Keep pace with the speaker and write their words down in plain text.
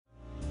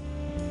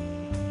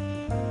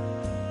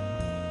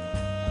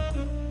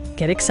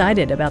Get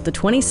excited about the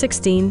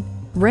 2016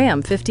 Ram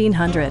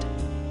 1500.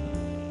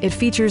 It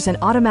features an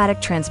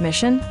automatic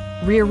transmission,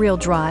 rear-wheel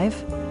drive,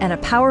 and a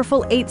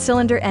powerful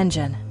 8-cylinder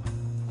engine.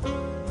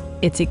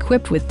 It's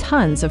equipped with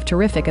tons of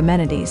terrific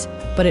amenities,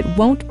 but it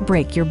won't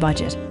break your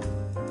budget,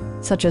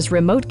 such as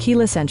remote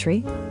keyless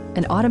entry,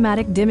 an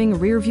automatic dimming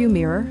rear-view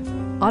mirror,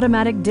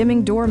 automatic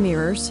dimming door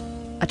mirrors,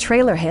 a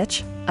trailer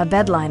hitch, a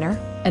bedliner,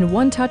 and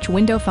one-touch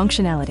window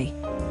functionality.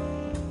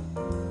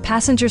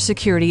 Passenger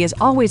security is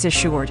always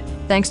assured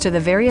thanks to the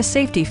various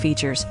safety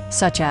features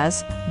such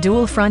as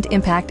dual front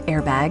impact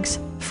airbags,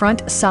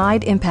 front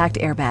side impact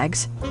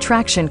airbags,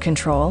 traction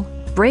control,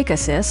 brake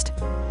assist,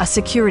 a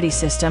security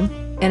system,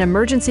 an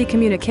emergency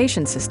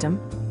communication system,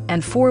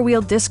 and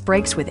 4-wheel disc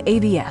brakes with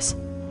ABS.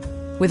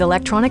 With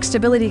electronic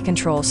stability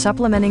control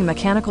supplementing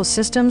mechanical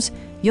systems,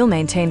 you'll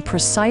maintain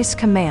precise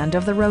command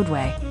of the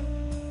roadway.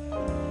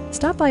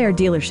 Stop by our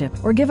dealership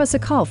or give us a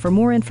call for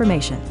more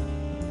information.